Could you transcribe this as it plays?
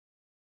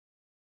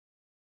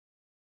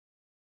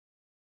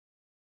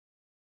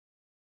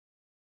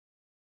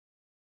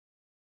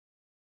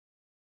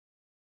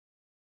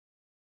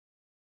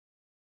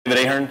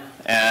Ahern,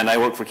 and I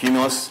work for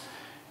Cumulus,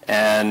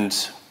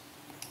 and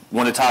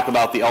want to talk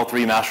about the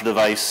L3 master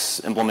device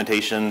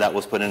implementation that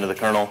was put into the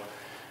kernel.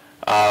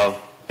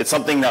 It's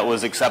something that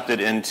was accepted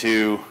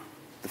into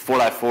the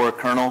 4.4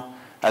 kernel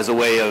as a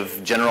way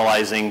of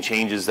generalizing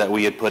changes that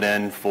we had put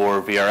in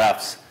for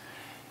VRFs.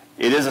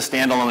 It is a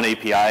standalone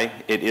API.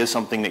 It is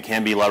something that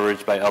can be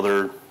leveraged by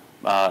other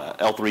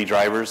L3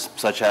 drivers,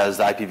 such as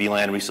the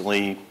IPVLAN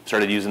recently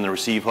started using the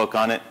receive hook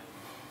on it.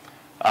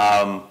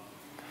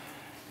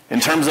 In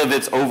terms of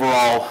its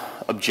overall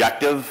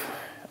objective,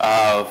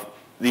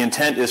 the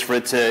intent is for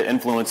it to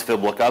influence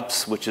fib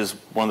lookups, which is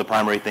one of the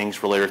primary things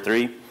for layer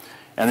 3,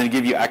 and then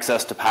give you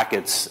access to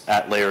packets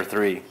at layer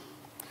 3.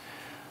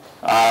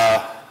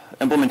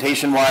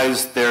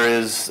 Implementation-wise, there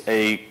is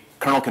a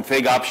kernel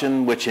config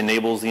option which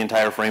enables the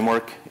entire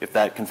framework. If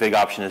that config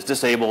option is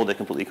disabled, it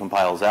completely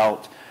compiles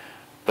out.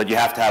 But you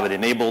have to have it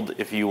enabled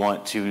if you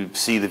want to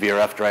see the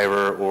VRF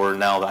driver or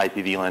now the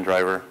IPVLAN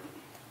driver.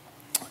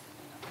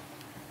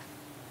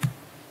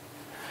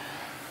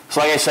 So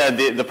like I said,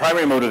 the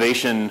primary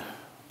motivation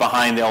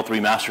behind the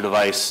L3 master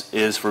device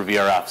is for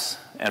VRFs.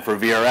 And for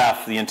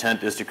VRF, the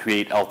intent is to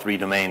create L3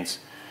 domains.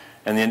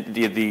 And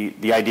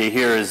the idea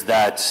here is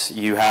that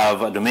you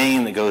have a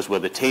domain that goes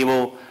with a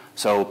table,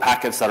 so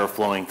packets that are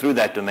flowing through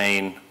that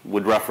domain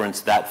would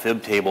reference that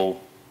fib table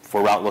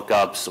for route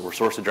lookups or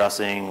source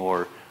addressing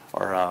or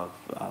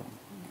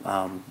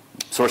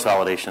source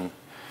validation.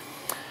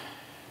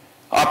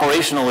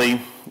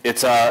 Operationally,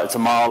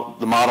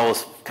 the model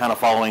is kind of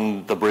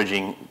following the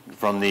bridging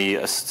from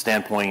the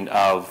standpoint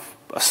of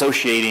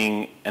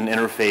associating an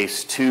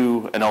interface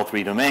to an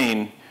L3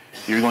 domain.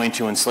 You're going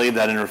to enslave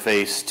that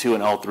interface to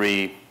an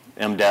L3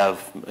 MDEV,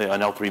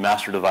 an L3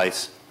 master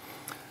device.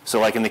 So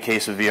like in the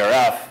case of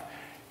VRF,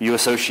 you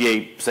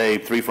associate, say,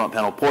 3 front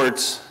panel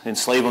ports,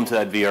 enslave them to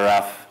that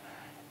VRF.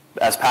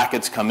 As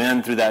packets come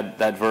in through that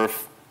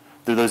VRF,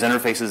 through those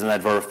interfaces in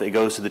that VRF, it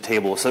goes to the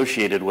table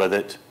associated with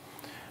it.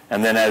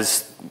 And then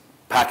as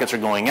packets are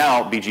going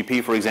out,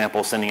 BGP, for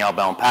example, sending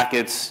outbound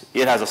packets,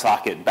 it has a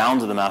socket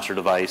bound to the master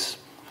device.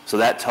 So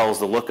that tells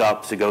the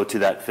lookup to go to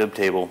that fib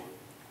table.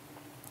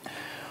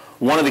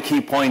 One of the key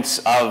points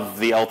of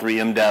the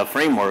L3 MDEV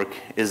framework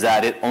is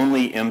that it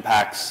only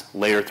impacts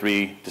layer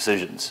 3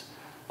 decisions,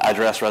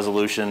 address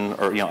resolution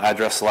or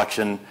address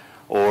selection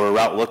or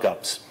route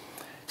lookups.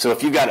 So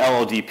if you've got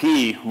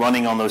LLDP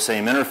running on those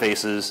same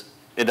interfaces,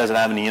 it doesn't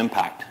have any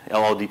impact.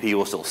 LLDP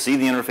will still see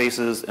the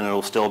interfaces and it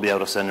will still be able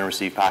to send and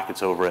receive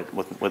packets over it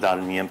without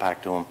any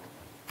impact to them.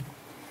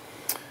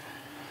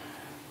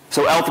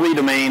 So L3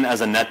 domain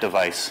as a net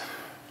device.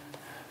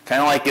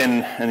 Kind of like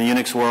in the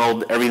Unix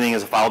world, everything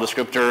is a file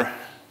descriptor.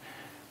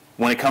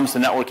 When it comes to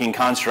networking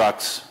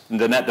constructs,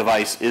 the net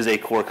device is a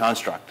core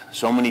construct.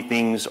 So many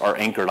things are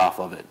anchored off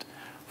of it,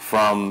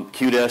 from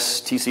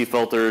QDIS, TC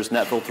filters,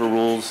 net filter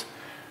rules,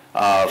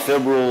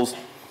 fib rules.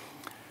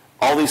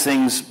 All these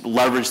things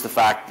leverage the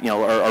fact,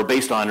 are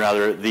based on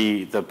rather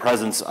the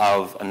presence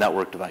of a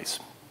network device,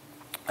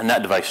 a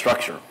net device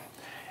structure.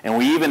 And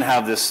we even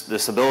have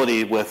this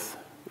ability with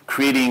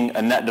creating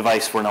a net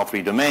device for an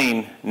L3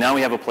 domain. Now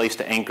we have a place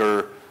to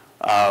anchor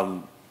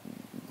L3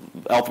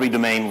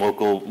 domain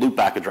local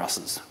loopback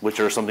addresses, which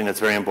are something that's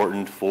very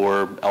important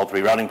for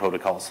L3 routing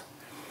protocols.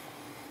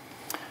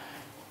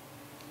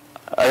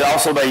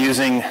 Also, by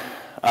using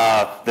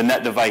the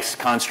net device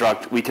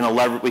construct, we can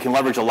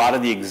leverage a lot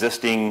of the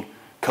existing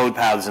code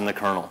paths in the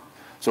kernel.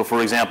 So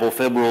for example,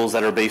 fib rules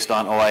that are based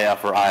on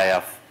OIF or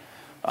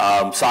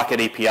IIF,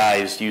 socket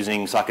APIs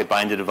using socket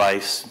bind to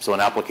device, so an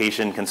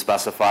application can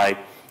specify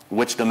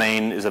which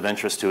domain is of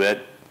interest to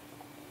it,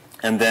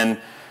 and then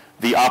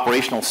the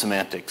operational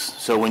semantics.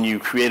 So when you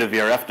create a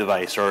VRF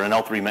device or an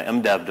L3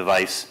 MDEV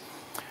device,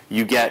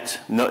 you get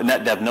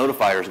NetDev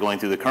notifiers going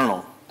through the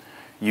kernel.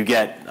 You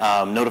get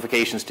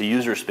notifications to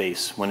user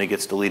space when it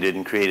gets deleted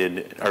and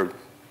created, or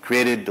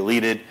created,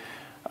 deleted.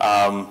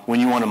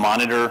 When you want to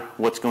monitor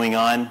what's going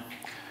on,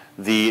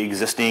 the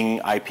existing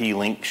IP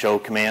link show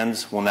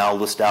commands will now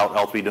list out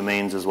L3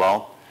 domains as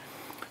well.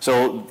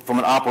 So from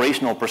an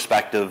operational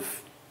perspective,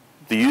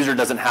 the user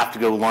doesn't have to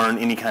go learn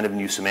any kind of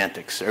new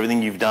semantics.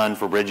 Everything you've done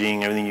for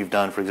bridging, everything you've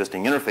done for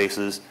existing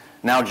interfaces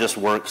now just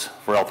works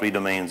for L3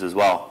 domains as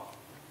well.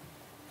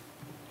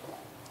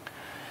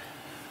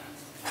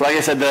 So like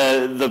I said,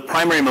 the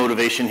primary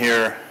motivation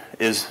here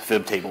is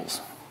fib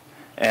tables.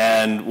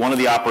 And one of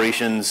the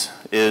operations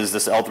is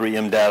this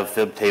L3 MDEV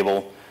fib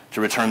table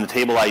to return the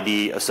table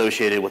ID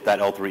associated with that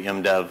L3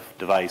 MDEV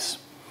device.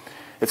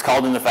 It's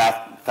called in the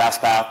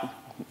fastpath,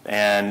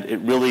 and it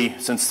really,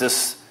 since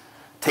this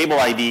table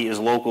ID is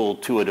local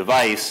to a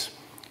device,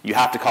 you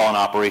have to call an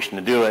operation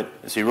to do it.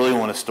 So you really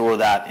want to store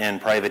that in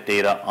private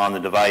data on the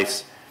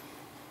device.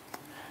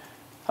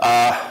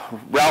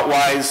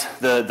 Route-wise,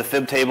 the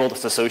fib table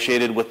that's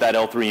associated with that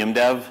L3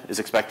 MDEV is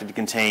expected to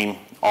contain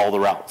all the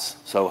routes.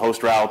 So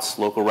host routes,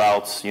 local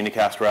routes,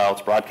 unicast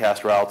routes,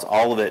 broadcast routes,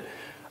 all of it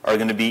are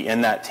going to be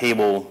in that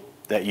table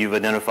that you've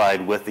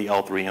identified with the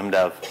L3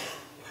 MDEV.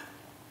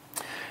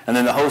 And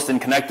then the host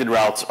and connected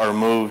routes are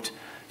moved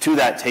to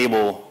that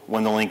table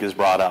when the link is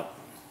brought up.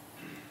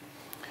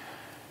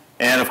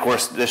 And of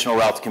course, additional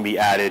routes can be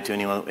added to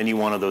any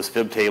one of those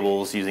fib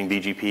tables using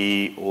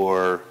BGP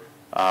or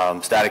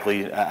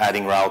statically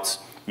adding routes.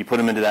 You put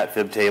them into that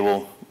fib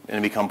table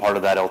and become part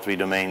of that L3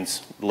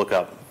 domain's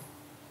lookup.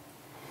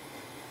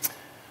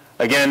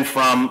 Again,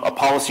 from a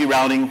policy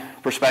routing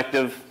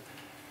perspective,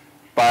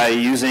 by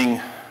using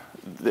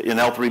an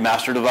L3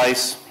 master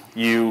device,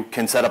 you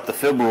can set up the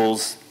fib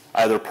rules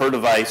either per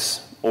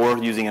device or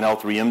using an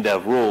L3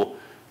 MDEV rule,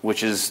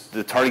 which is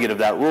the target of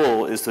that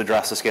rule is to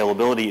address the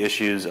scalability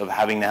issues of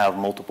having to have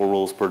multiple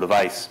rules per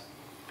device.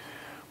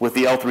 With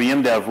the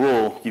L3 MDEV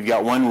rule, you've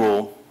got one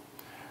rule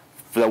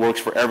that works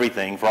for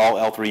everything, for all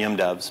L3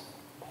 MDEVs.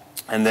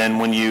 And then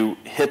when you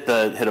hit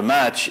a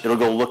match, it'll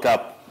go look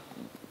up,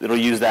 it'll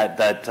use that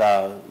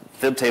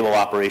fib table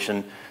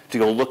operation to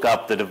go look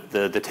up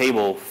the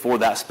table for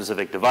that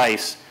specific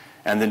device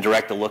and then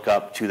direct the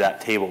lookup to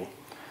that table.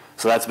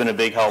 So that's been a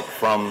big help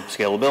from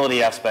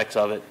scalability aspects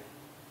of it.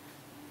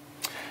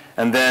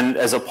 And then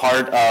as a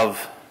part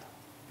of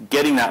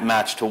getting that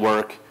match to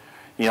work,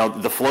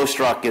 the flow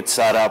struct gets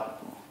set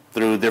up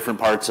through different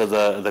parts of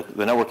the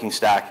networking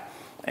stack,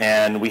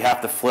 and we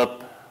have to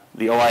flip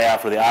the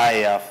OIF or the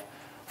IAF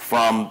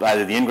from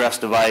either the ingress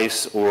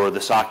device or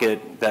the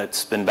socket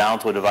that's been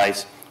bound to a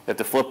device. We have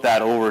to flip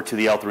that over to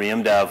the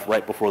L3 MDEV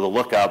right before the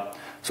lookup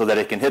so that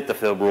it can hit the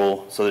fib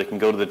rule, so that it can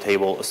go to the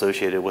table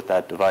associated with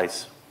that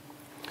device.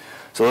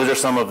 So those are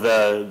some of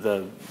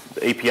the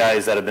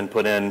APIs that have been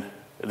put in,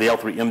 the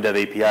L3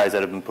 MDEV APIs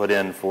that have been put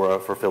in for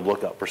fib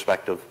lookup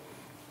perspective.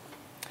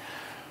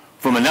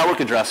 From a network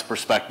address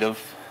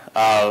perspective,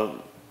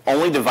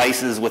 only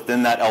devices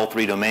within that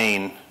L3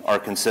 domain are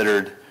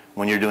considered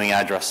when you're doing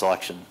address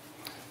selection.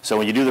 So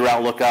when you do the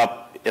route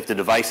lookup, if the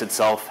device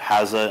itself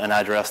has an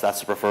address, that's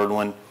the preferred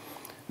one.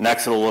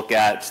 Next, it'll look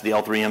at the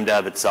L3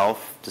 MDEV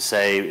itself to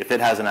say, if it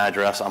has an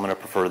address, I'm going to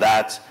prefer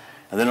that.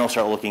 And then it'll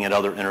start looking at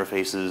other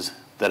interfaces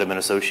that have been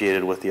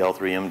associated with the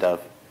L3 MDEV.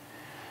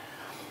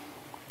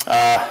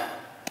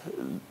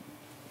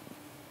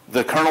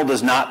 The kernel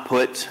does not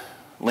put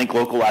link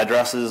local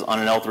addresses on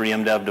an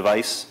L3 MDEV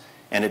device,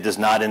 and it does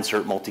not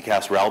insert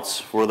multicast routes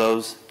for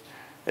those.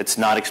 It's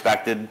not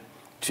expected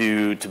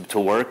to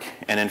work,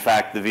 and in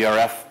fact, the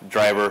VRF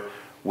driver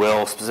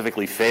will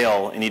specifically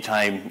fail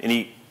anytime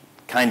any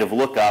kind of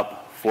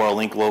lookup for a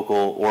link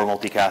local or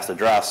multicast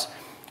address,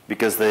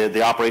 because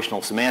the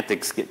operational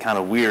semantics get kind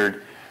of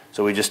weird.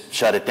 So we just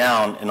shut it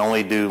down and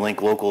only do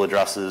link local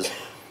addresses.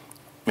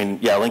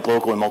 Link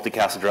local and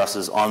multicast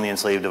addresses on the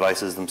enslaved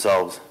devices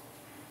themselves.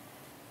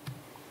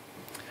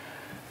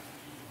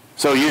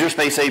 So user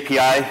space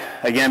API,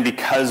 again,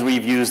 because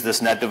we've used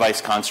this net device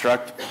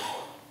construct,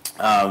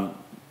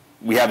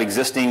 we have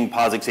existing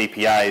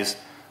POSIX APIs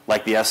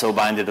like the SO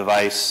bind to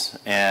device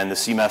and the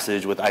C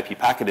message with IP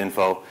packet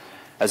info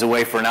as a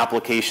way for an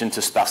application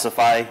to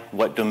specify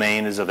what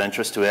domain is of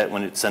interest to it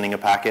when it's sending a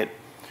packet.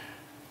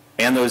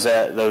 And those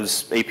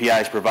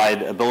APIs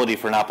provide ability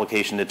for an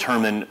application to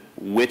determine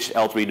which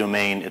L3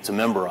 domain it's a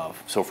member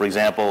of. So for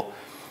example,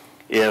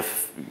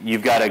 if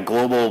you've got a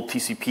global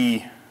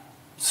TCP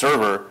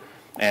server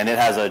and it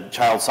has a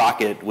child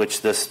socket,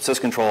 which this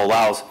syscontrol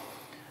allows,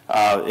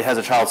 it has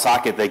a child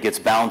socket that gets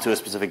bound to a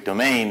specific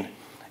domain,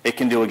 it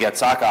can do a get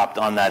sock opt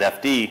on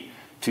that FD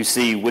to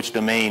see which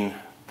domain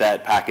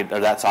that packet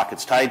or that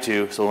socket's tied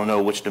to, so it'll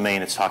know which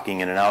domain it's talking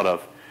in and out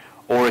of.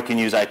 Or it can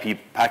use IP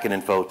packet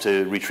info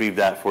to retrieve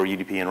that for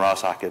UDP and raw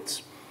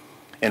sockets.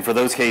 And for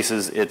those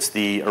cases, it's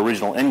the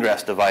original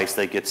ingress device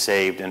that gets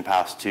saved and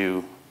passed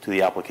to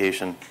the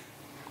application.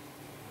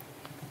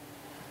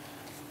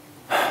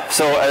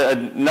 So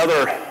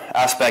another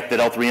aspect that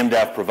L3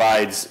 MDEV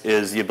provides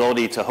is the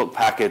ability to hook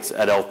packets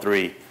at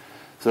L3.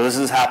 So this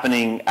is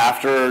happening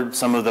after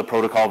some of the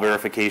protocol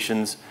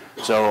verifications.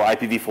 So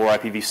IPv4,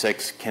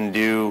 IPv6 can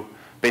do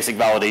basic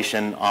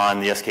validation on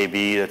the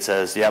SKB that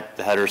says, yep,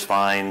 the header's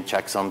fine,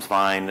 checksum's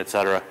fine,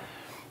 etc.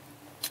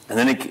 And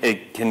then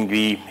it can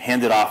be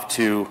handed off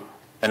to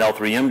an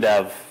L3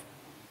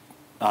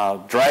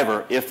 MDEV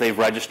driver if they've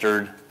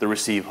registered the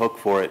receive hook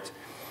for it.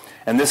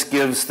 And this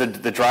gives the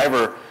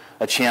driver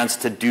a chance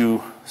to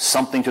do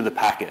something to the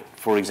packet.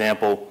 For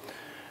example,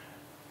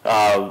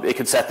 it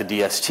could set the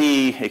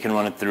DST, it can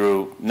run it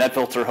through net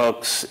filter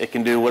hooks, it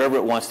can do whatever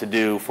it wants to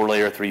do for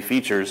layer 3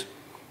 features,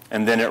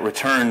 and then it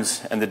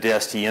returns and the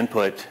DST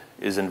input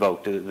is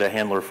invoked. The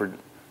handler for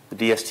the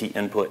DST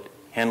input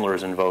handler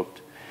is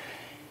invoked.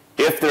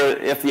 If the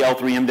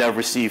L3 MDEV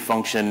receive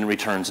function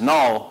returns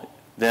null,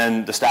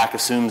 then the stack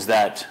assumes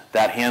that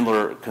that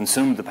handler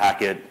consumed the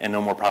packet and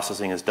no more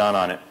processing is done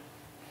on it.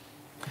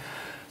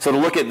 So to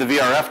look at the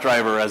VRF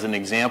driver as an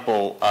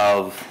example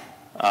of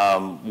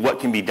what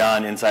can be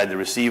done inside the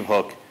receive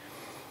hook,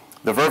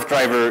 the VRF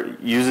driver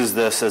uses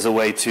this as a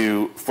way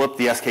to flip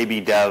the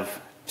SKB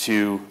dev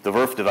to the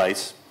VRF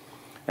device,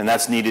 and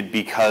that's needed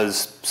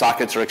because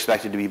sockets are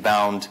expected to be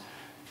bound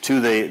to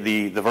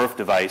the VRF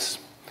device.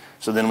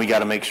 So then we got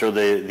to make sure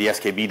the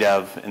SKB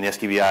dev and the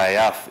SKB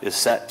IIF is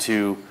set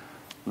to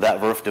that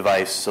VRF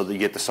device so that you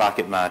get the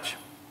socket match.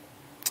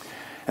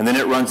 And then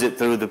it runs it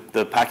through,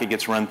 the packet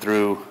gets run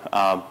through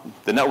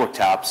the network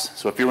taps.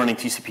 So if you're running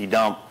TCP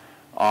dump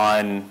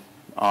on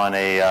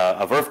a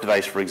VRF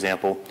device, for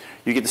example,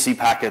 you get to see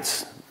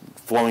packets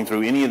flowing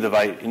through any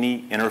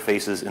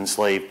interfaces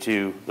enslaved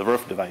to the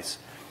VRF device.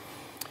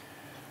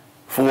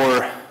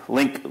 For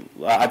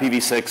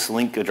IPv6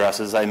 link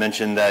addresses, I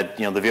mentioned that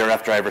the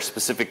VRF driver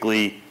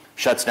specifically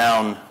shuts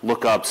down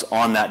lookups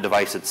on that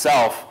device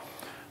itself,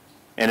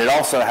 and it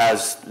also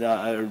has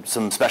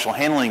some special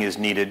handling is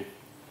needed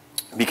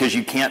because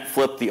you can't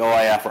flip the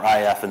OIF or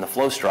IF in the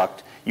flow struct.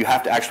 You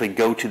have to actually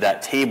go to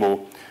that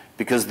table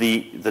because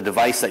the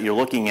device that you're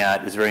looking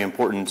at is very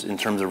important in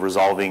terms of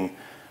resolving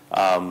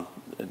the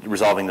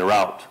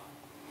route.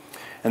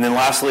 And then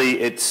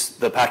lastly,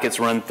 the packets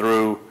run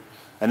through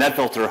a net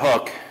filter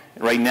hook.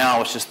 Right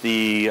now, it's just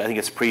I think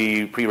it's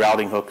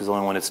pre-routing hook is the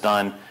only one it's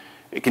done.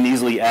 It can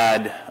easily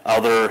add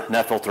other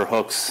net filter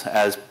hooks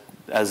as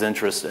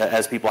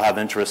people have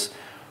interest.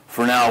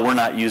 For now, we're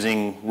not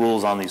using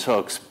rules on these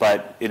hooks,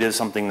 but it is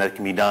something that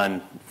can be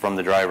done from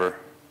the driver.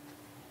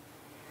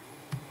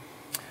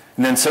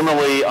 And then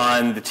similarly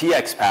on the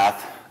TX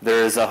path,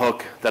 there is a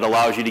hook that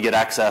allows you to get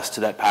access to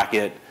that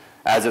packet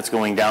as it's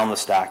going down the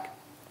stack.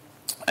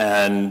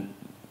 And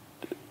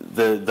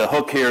the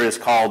hook here is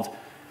called,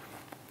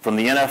 from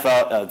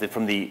the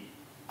from the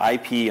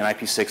IP and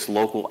IP6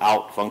 local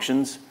out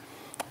functions,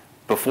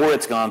 before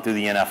it's gone through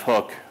the NF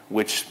hook,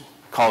 which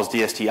calls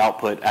DST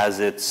output as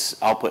its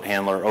output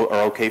handler, or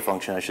OK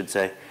function, I should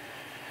say.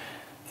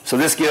 So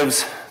this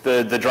gives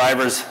the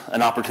drivers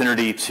an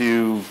opportunity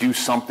to do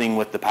something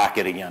with the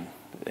packet again.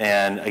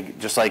 And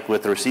just like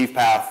with the receive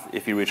path,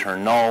 if you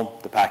return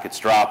null, the packet's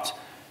dropped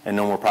and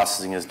no more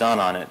processing is done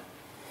on it.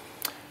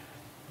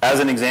 As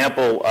an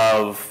example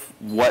of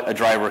what a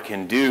driver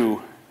can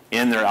do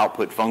in their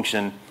output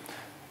function,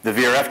 the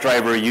VRF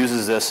driver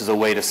uses this as a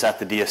way to set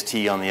the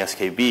DST on the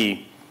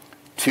SKB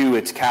to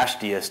its cache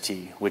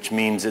DST, which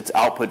means its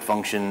output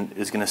function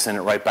is going to send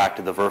it right back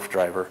to the VRF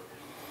driver.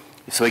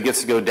 So it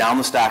gets to go down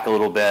the stack a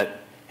little bit,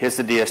 hits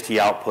the DST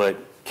output,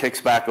 kicks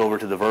back over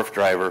to the VRF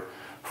driver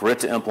for it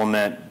to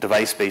implement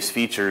device-based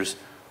features.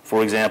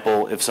 For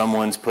example, if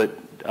someone's put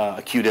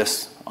a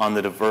QDIS on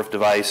the VRF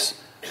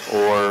device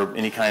or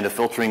any kind of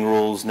filtering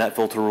rules, net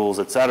filter rules,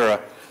 etc.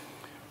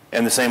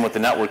 And the same with the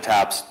network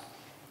taps.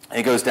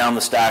 It goes down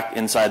the stack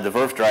inside the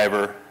VRF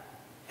driver,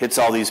 hits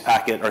all these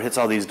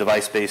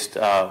device-based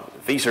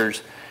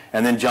features,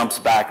 and then jumps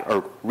back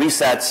or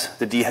resets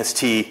the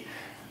DST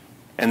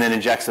and then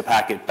injects the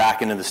packet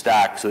back into the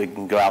stack so it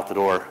can go out the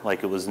door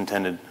like it was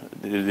intended,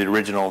 the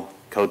original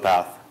code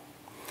path.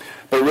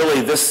 But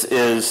really, this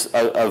is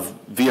a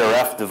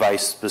VRF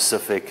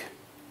device-specific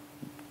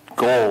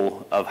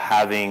goal of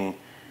having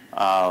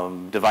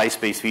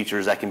device-based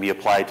features that can be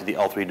applied to the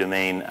L3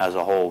 domain as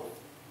a whole.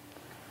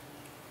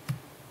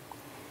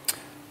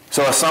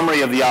 So a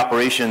summary of the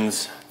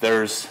operations,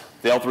 there's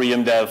the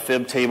L3 MDEV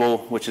fib table,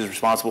 which is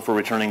responsible for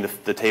returning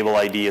the table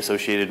ID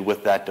associated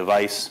with that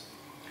device.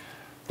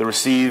 The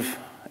receive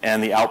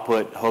and the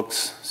output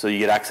hooks, so you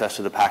get access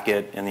to the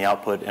packet and the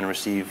output and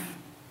receive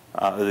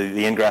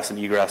the ingress and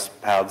egress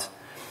paths.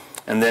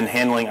 And then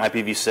handling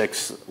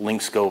IPv6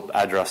 link scope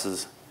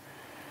addresses.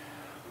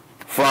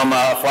 From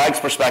a flags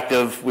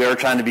perspective, we are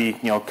trying to be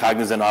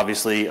cognizant,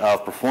 obviously,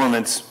 of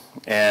performance,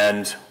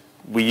 and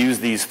we use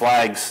these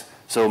flags.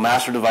 So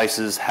master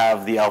devices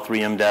have the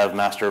L3 MDEV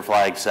master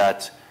flag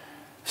set.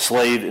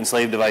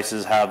 Enslaved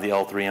devices have the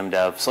L3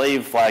 MDEV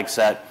slave flag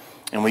set,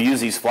 and we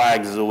use these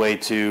flags as a way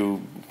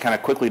to kind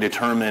of quickly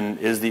determine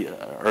any of the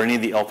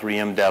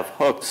L3 MDEV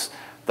hooks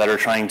that are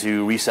trying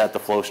to reset the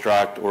flow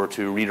struct or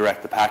to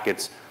redirect the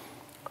packets.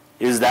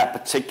 Is that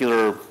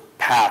particular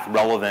path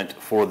relevant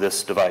for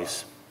this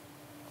device?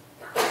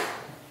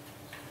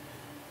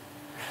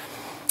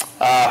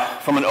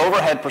 From an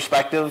overhead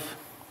perspective,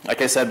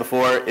 like I said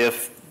before,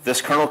 if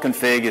this kernel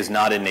config is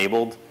not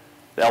enabled,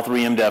 the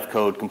L3 MDEV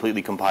code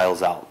completely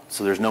compiles out,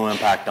 so there's no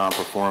impact on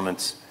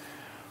performance.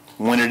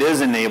 When it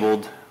is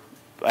enabled,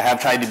 I have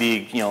tried to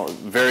be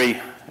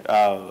very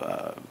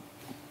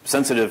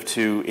sensitive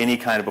to any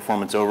kind of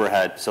performance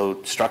overhead, so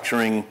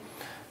structuring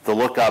the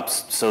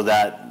lookups so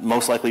that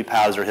most likely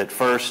paths are hit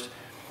first,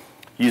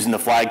 using the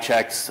flag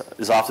checks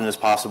as often as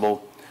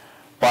possible.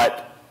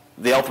 But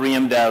the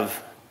L3 MDEV,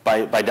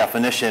 by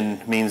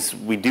definition, means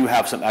we do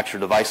have some extra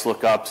device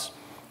lookups.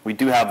 We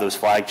do have those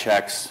flag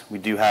checks. We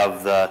do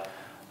have the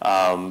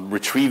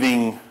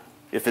retrieving,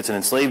 if it's an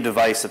enslaved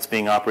device that's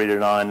being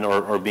operated on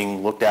or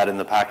being looked at in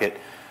the packet,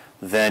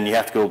 then you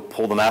have to go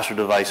pull the master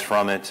device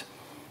from it,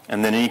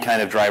 and then any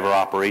kind of driver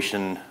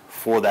operation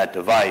for that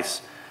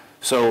device.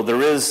 So there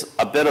is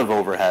a bit of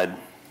overhead,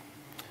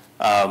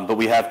 but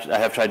I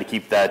have tried to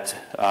keep that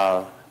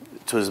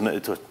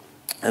to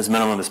as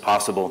minimum as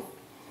possible.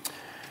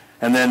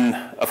 And then,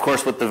 of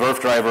course, with the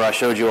VRF driver, I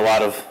showed you a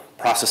lot of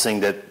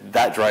processing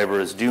that driver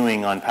is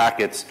doing on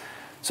packets.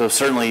 So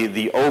certainly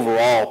the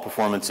overall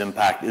performance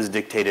impact is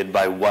dictated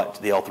by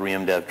what the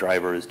L3 MDEV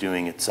driver is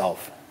doing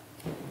itself.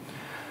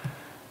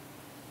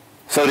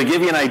 So to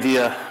give you an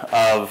idea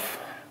of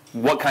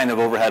what kind of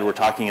overhead we're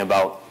talking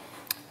about,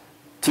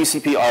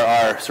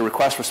 TCP/RR, so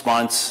request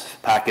response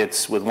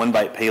packets with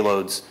 1-byte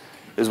payloads,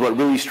 is what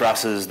really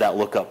stresses that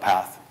lookup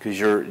path, because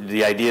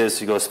the idea is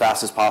to go as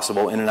fast as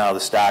possible in and out of the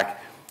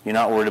stack. You're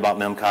not worried about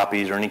mem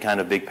copies or any kind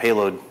of big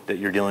payload that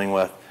you're dealing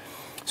with.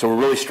 So we're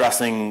really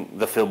stressing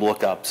the fib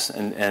lookups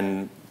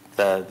and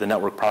the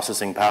network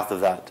processing path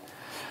of that.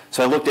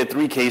 So I looked at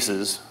 3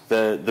 cases.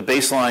 The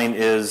baseline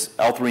is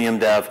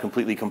L3MDev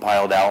completely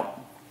compiled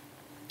out.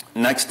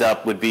 Next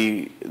step would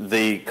be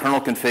the kernel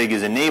config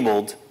is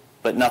enabled,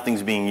 but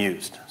nothing's being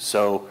used.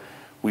 So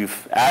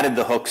we've added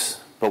the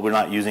hooks, but we're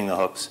not using the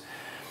hooks.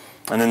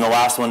 And then the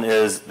last one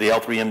is the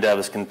L3MDev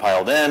is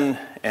compiled in,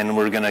 and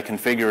we're going to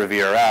configure a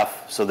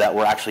VRF so that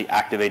we're actually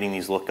activating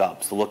these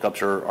lookups. The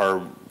lookups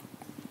are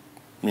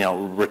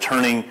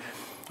returning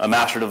a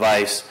master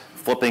device,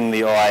 flipping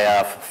the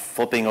OIF,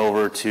 flipping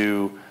over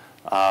to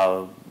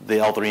the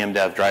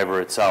L3MDev driver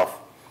itself.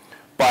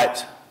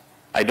 But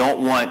I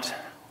don't want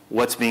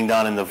what's being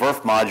done in the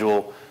VRF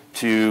module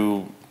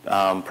to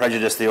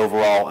prejudice the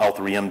overall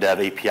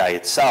L3MDev API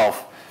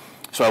itself.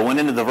 So I went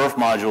into the VRF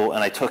module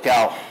and I took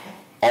out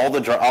all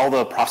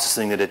the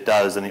processing that it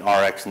does in the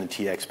RX and the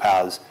TX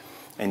paths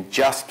and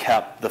just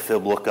kept the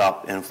fib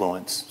lookup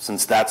influence,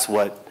 since that's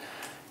what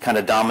kind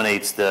of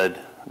dominates the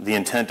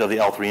intent of the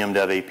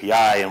L3MDev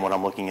API and what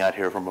I'm looking at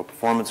here from a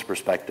performance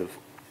perspective.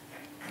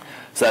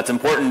 So that's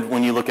important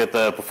when you look at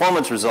the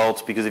performance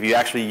results, because if you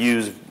actually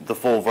use the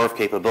full VRF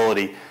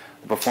capability,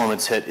 the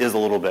performance hit is a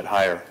little bit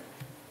higher.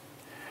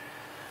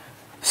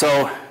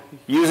 So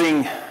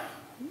using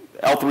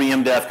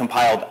L3MDev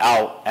compiled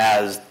out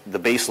as the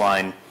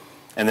baseline,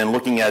 and then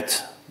looking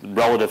at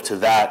relative to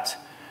that,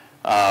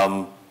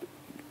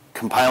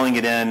 compiling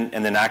it in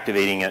and then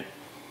activating it.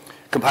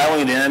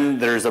 Compiling it in,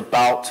 there's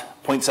about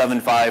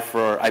 0.75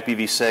 for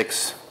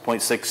IPv6,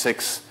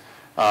 0.66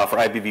 for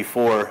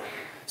IPv4.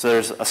 So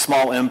there's a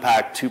small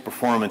impact to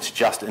performance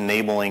just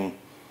enabling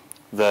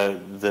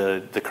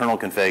the kernel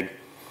config.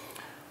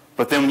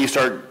 But then when you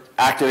start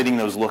activating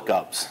those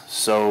lookups,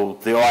 so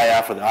the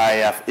OIF or the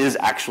IIF is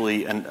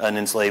actually an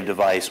enslaved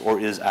device or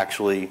is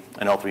actually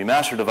an L3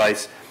 master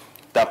device,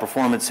 that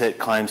performance hit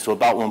climbs to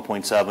about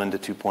 1.7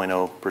 to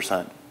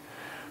 2.0%,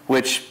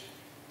 which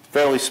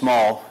fairly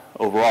small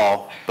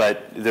overall,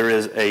 but there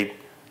is a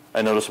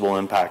noticeable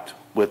impact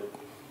with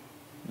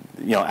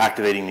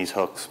activating these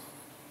hooks.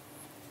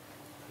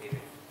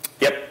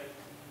 Yep.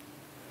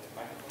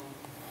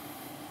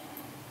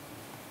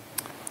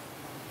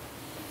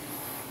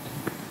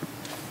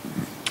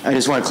 I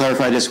just want to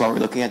clarify this while we're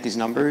looking at these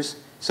numbers.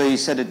 So you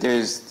said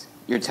that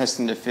you're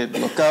testing the fib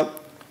lookup.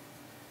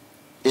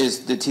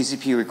 Is the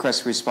TCP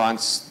request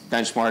response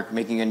benchmark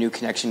making a new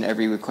connection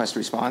every request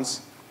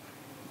response?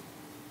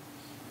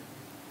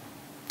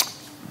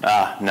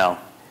 No.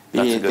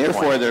 That's a good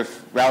Therefore, point. the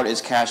route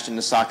is cached in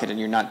the socket and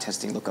you're not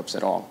testing lookups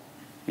at all.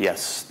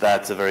 Yes,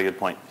 that's a very good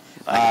point.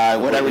 What I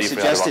would completely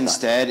forgot suggest about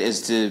instead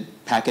is to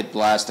packet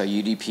blast a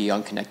UDP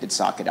unconnected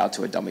socket out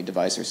to a dummy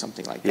device or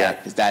something like Yeah. that,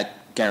 because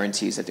that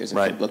guarantees that there's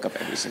a fib lookup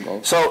every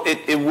single. So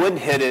it would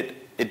hit it.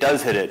 It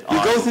does hit it.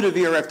 You go through the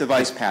VRF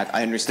device path.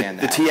 I understand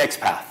the that. TX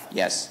path.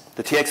 Yes.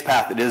 The TX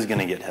path, it is going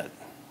to get hit,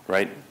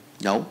 right?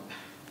 No.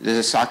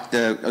 There's a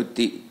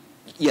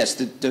yes,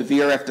 the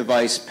VRF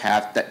device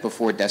path that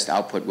before dest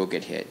output will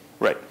get hit.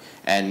 Right.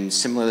 And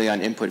similarly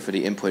on input for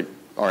the input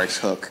RX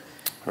hook.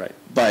 Right.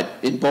 But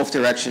in both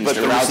directions, But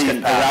the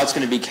route's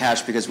going to be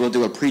cached because we'll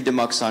do a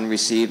pre-demux on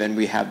receive and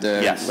we have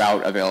the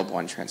route available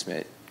on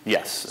transmit.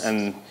 Yes,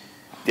 and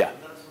yeah.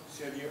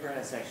 So the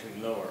overhead is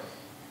actually lower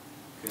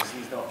because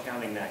he's not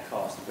counting that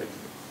cost, but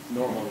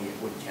normally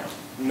it would count.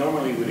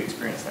 Normally we would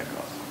experience that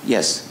cost.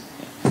 Yes.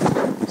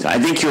 So I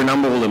think your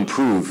number will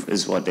improve,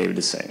 is what David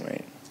is saying,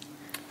 right?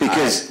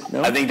 Because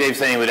I think Dave's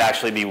saying it would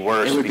actually be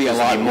worse. It would be a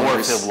lot more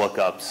worse. fib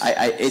lookups.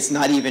 It's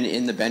not even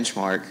in the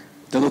benchmark.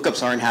 The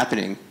lookups aren't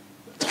happening.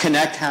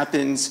 Connect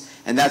happens,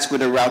 and that's where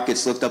the route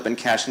gets looked up and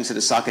cached into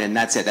the socket, and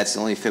that's it. That's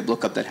the only fib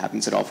lookup that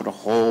happens at all for the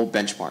whole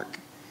benchmark.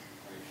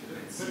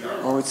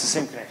 Oh, it's the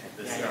same connection.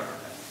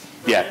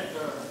 Yeah. The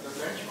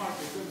benchmark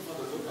is good for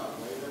the lookup,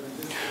 right?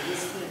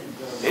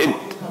 I mean,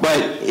 But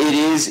it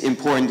is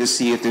important to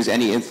see if there's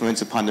any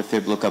influence upon the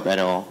fib lookup at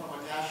all.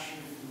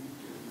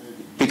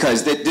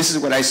 Because this is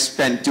what I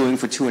spent doing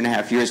for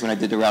 2.5 years when I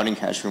did the routing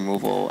cache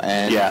removal.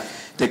 And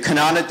the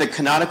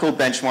canonical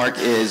benchmark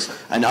is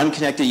an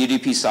unconnected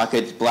UDP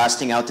socket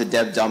blasting out the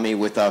dev dummy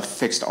with a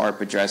fixed ARP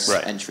address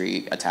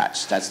entry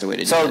attached. That's the way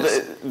to do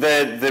this.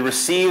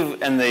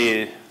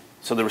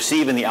 So the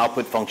receive and the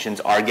output functions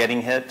are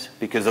getting hit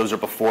because those are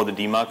before the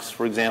demux,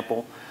 for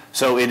example.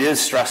 So it is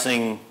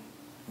stressing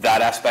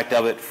that aspect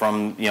of it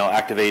from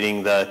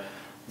activating the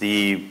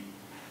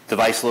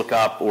device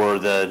lookup or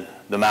the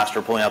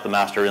master, pulling out the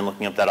master and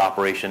looking up that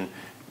operation,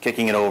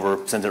 kicking it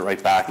over, sends it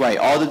right back. Right,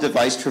 all the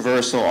device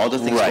traversal, all the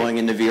things going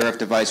in the VRF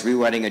device,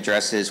 rewriting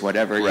addresses,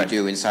 whatever you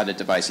do inside the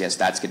device, yes,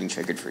 that's getting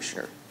triggered for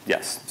sure.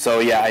 Yes. So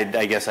yeah,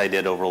 I guess I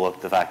did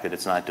overlook the fact that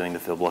it's not doing the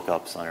fib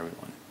lookups on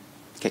everyone.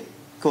 Okay,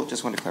 cool.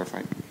 Just wanted to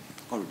clarify.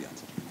 All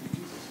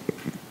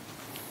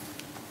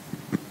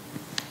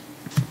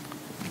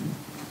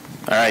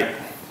right.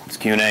 It's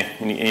Q&A.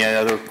 Any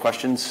other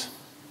questions?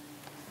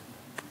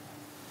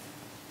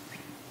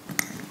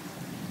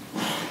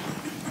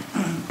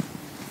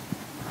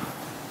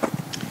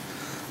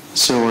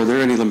 So are there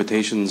any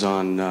limitations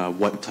on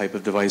what type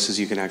of devices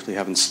you can actually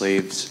have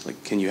enslaved?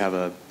 Like, can you have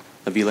a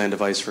VLAN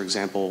device, for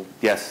example?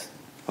 Yes.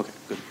 Okay,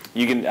 good.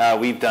 You can.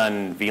 We've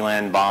done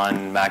VLAN,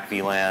 BON, Mac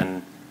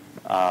VLAN,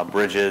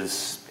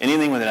 bridges.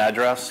 Anything with an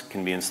address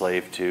can be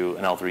enslaved to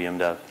an L3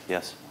 MDEV.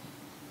 Yes.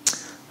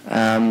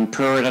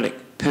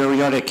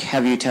 Periodic,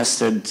 have you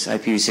tested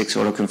IPv6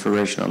 auto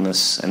configuration on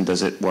this, and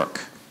does it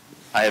work?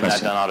 I have not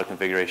done auto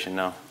configuration,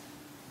 no.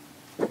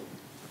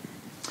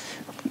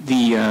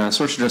 The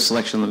source address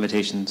selection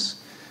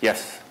limitations.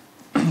 Yes.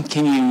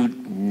 Can you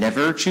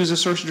never choose a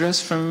source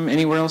address from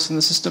anywhere else in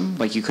the system?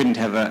 Like you couldn't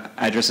have an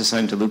address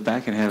assigned to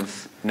loopback and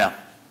have... No.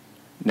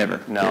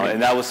 Never? No, Period.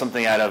 and that was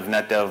something out of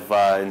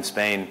NetDev in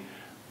Spain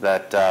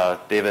that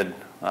David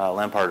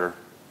Lamparter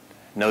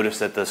noticed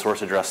that the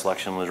source address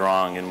selection was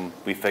wrong, and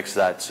we fixed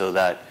that so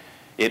that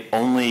it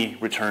only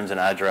returns an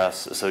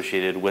address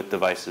associated with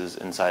devices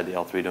inside the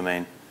L3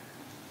 domain.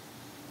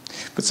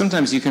 But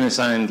sometimes you can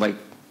assign like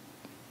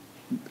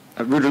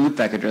root or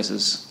loopback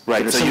addresses right,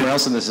 that are so somewhere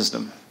else in the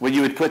system. Well,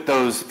 you would put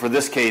those, for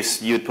this case,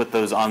 you would put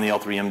those on the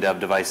L3 MDEV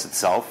device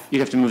itself. You'd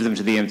have to move them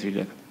to the M3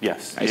 div.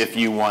 Yes, if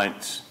you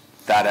want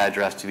that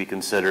address to be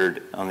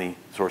considered on the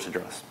source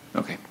address.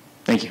 Okay,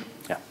 thank you.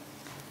 Yeah.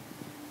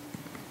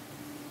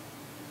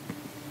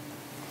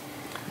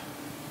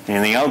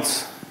 Anything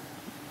else?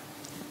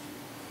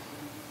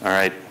 All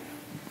right.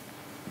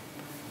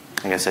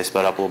 I guess I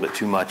sped up a little bit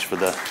too much for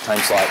the time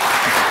slot.